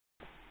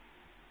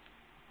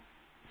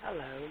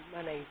Hello,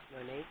 my name's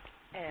Monique,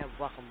 and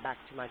welcome back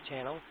to my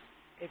channel.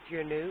 If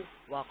you're new,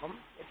 welcome.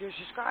 If you're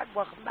subscribed,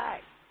 welcome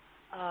back.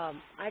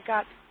 I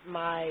got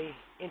my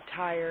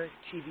entire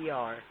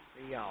TBR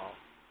for y'all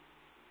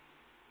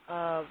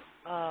of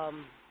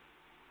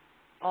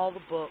all the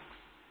books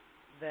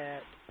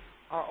that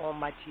are on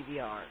my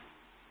TBR.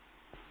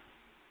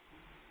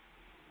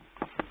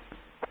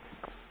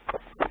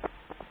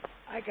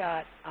 I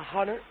got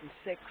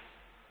 106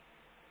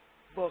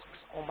 books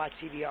on my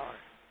TBR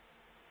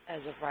as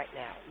of right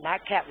now,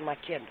 not counting my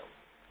Kindle.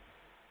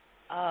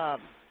 I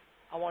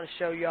want to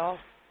show y'all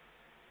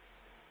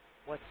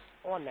what's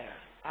on there.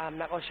 I'm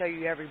not going to show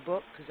you every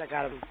book because I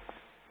got them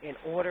in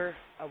order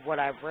of what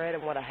I've read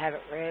and what I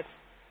haven't read.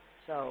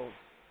 So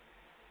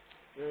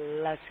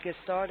let's get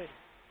started.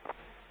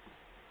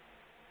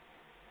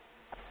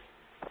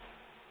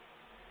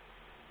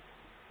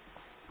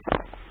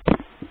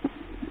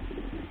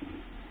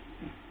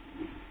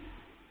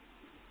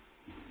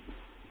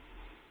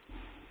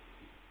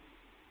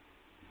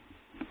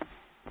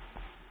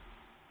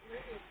 Here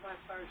is my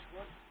first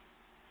one.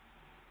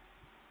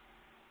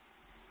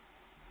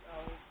 So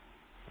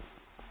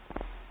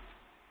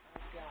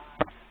I've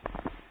got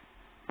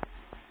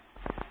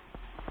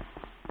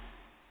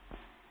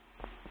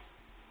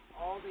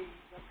all these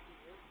up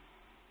here,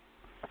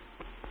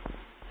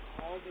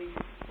 all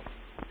these,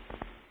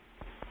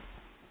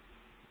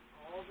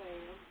 all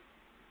them,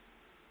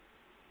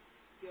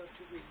 still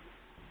to read.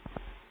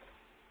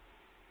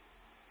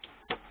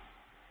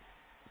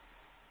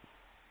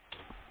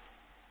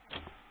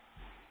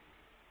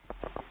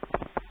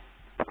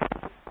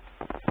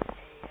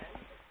 And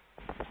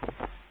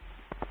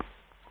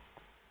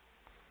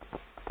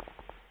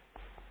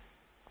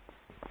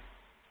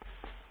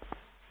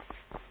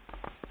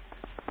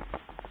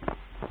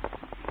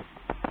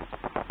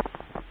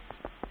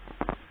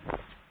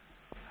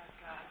I've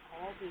got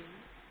all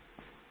these,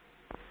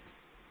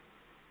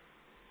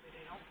 but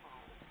they don't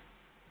fall.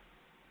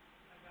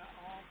 I got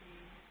all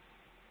these,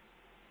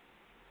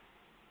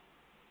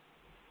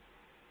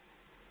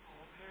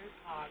 all Harry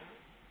Potter,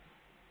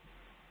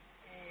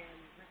 and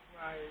Rick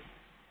Rior's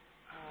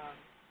um,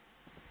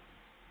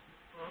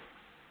 books,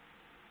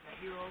 The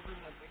Heroes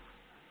Olympics.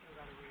 I still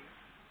got to read.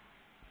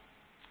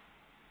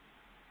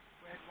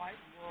 Red, White,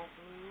 and World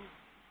Blue,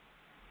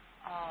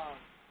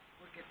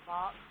 Wicked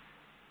Fox,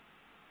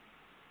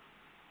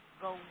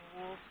 Golden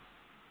Wolf,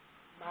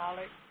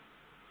 Malik,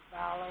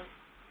 Valor,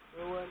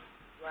 Ruin,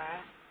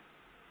 Wrath,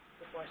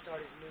 before I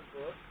started a new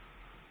book.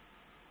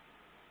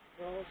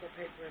 Girls of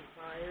Paper and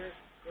Fire,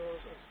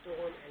 Girls of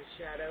Storm and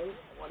Shadow.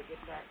 I want to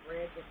get that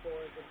read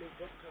before the new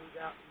book comes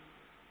out in,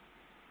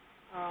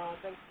 I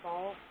think,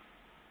 fall.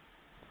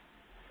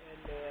 And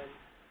then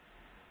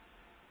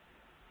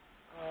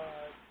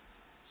uh,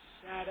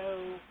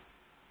 Shadow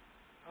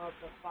of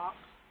the Fox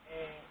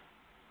and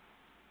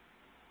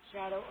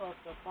Shadow of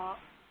the Fox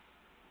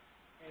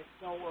and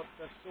Soul of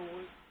the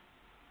Sword.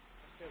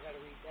 I still got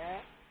to read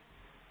that.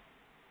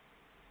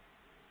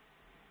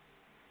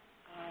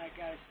 I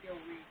got to still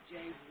read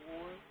Jade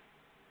Ward.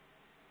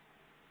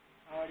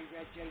 I already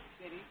read Jade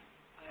City.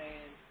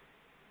 And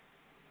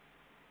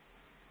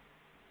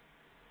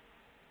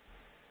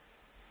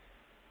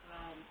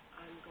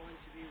I'm going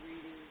to be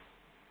reading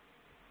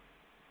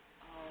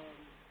um,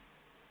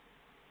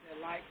 the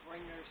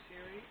Lightbringer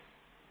series.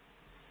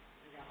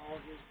 I got all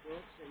his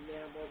books, and then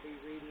I'm going to be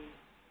reading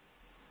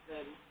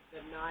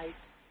the Night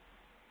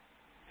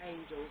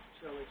Angel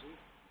trilogy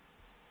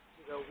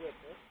to go with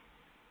it.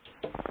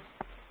 And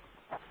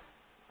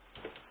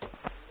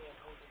then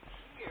over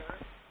here,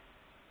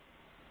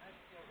 I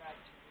still got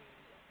to read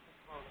the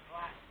Throne of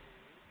Glass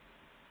series,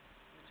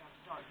 which I'm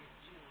starting in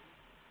June.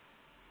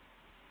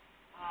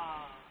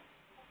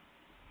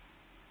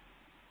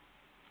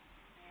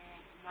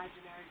 And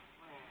Imaginary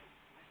Friend.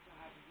 I still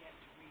haven't yet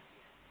to read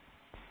yet.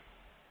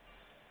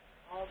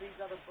 All these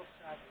other books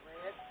I've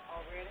read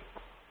already.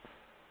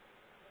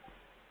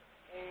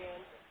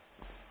 And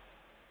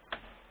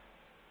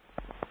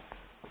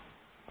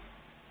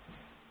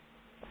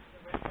the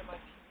rest of my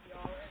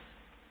TBR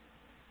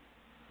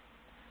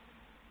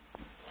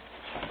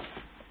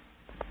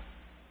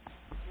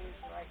is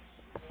right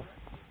here.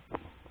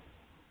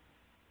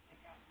 I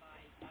got my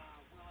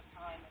Wheel of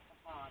Time at the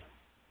bottom.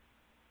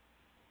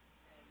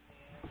 And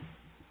then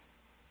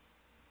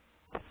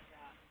I've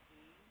got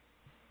these.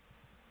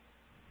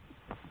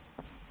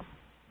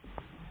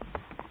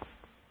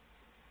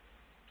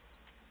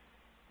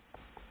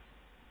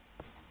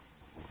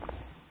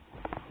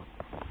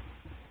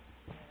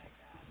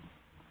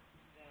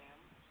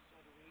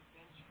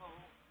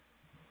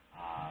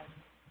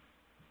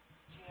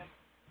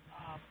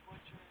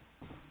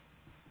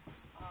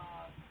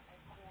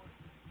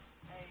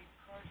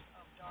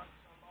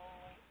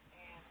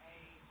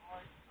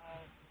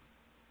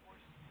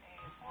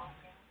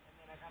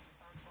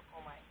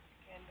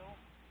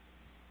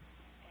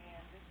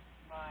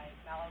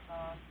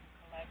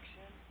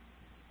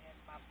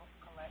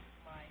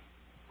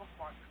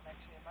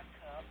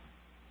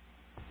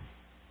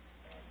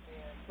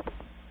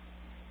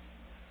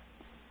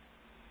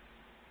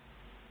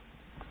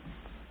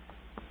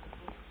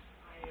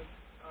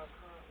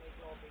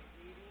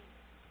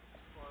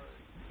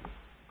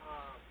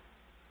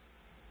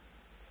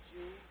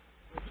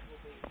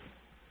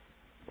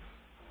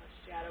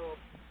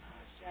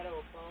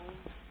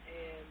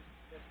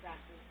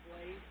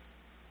 Slade.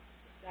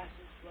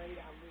 Assassin's Slade.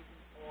 I'm reading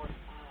on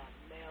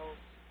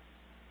Mel's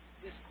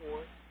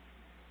Discord.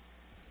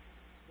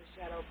 The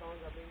Shadow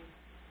Bones. I'm reading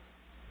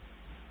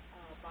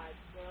by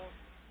itself,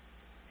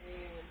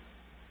 and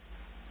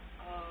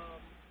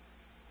I'm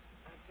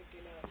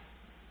picking up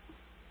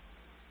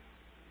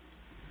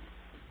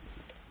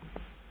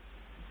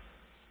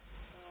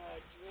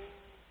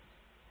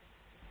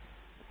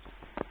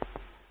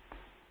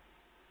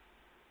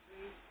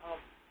Dreams of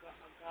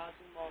Gods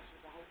and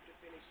Monsters. I hope to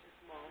finish this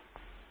month,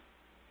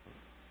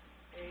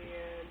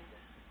 and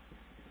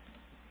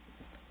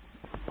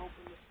I'm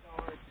hoping to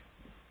start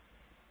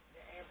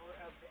the Amber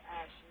of the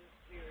Ashes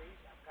series.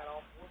 I've got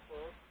all 4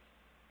 books: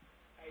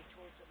 A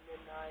Choice of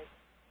Midnight,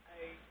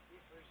 A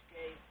Reaper's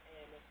Gate,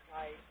 and A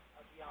Sky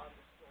of Beyond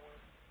the Storm.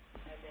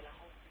 And then I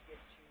hope to get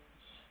to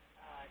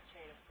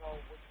Chain of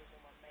Gold, which was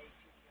on my May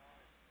TBR,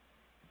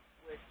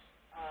 which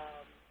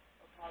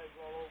will probably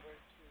roll over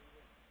to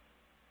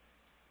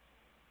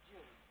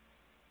June.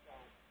 So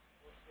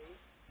we'll see.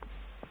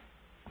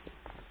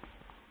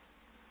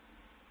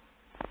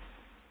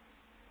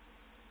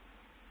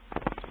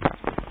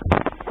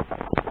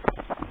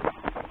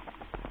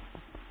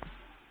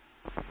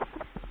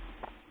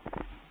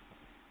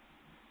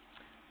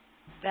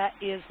 That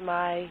is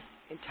my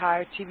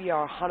entire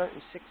TBR,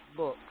 106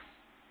 books.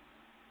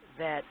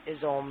 That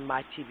is on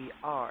my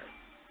TBR.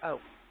 Oh,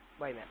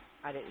 wait a minute.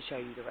 I didn't show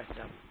you the rest of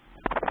them.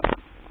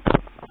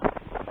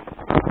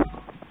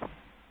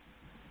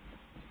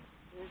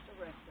 Here's the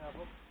rest of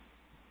them.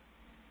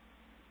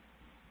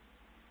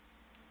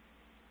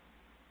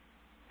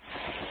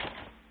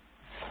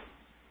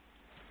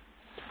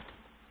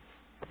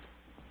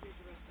 Here's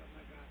the rest of them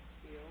I got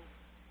still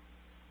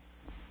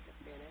to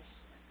finish.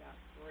 I've got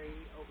 3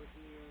 over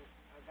here.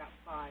 I've got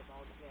 5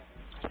 altogether.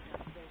 I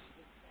got to finish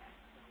this set,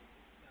 so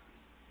it's done.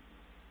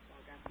 So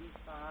I got these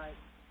 5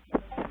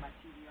 in my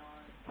TBR,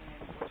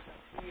 and what's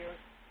up here,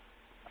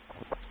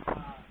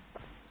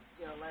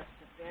 still left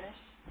to finish,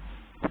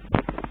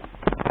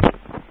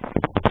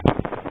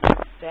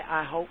 that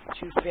I hope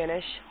to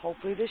finish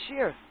hopefully this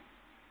year,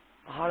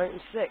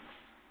 106.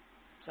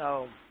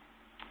 So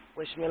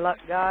wish me luck,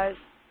 guys.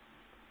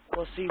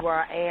 We'll see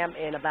where I am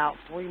in about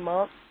 3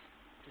 months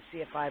to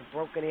see if I've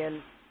broken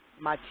in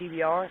my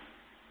TBR,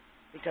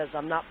 because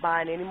I'm not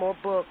buying any more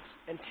books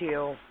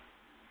until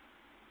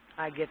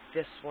I get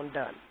this one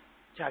done,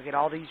 until I get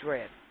all these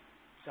read.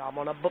 So I'm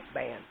on a book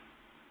ban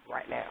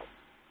right now.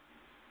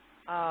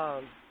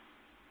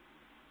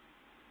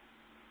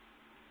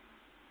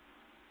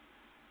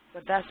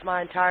 But that's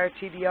my entire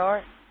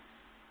TBR.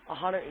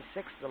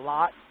 106 is a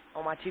lot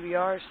on my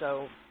TBR,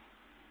 so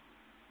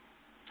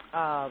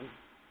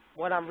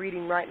what I'm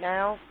reading right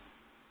now,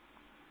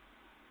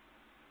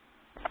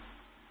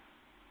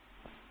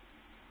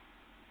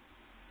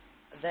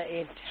 the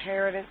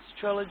Inheritance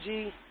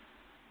trilogy.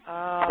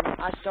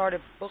 I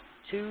started book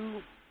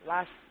 2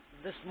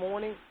 this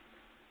morning,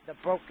 the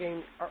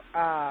Broken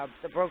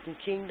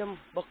Kingdom,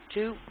 book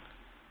 2,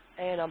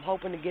 and I'm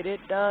hoping to get it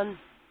done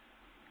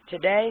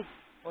today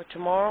or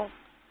tomorrow,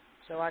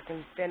 so I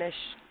can finish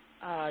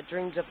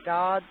Dreams of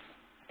Gods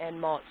and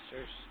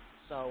Monsters.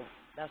 So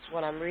that's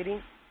what I'm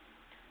reading,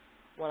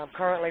 what I'm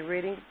currently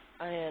reading,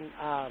 and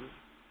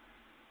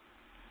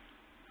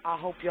I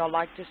hope y'all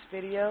like this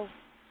video.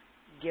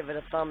 Give it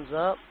a thumbs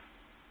up,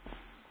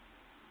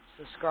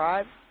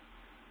 subscribe,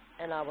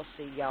 and I will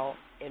see y'all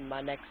in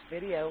my next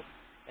video.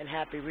 And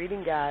happy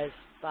reading, guys.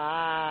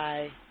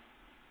 Bye.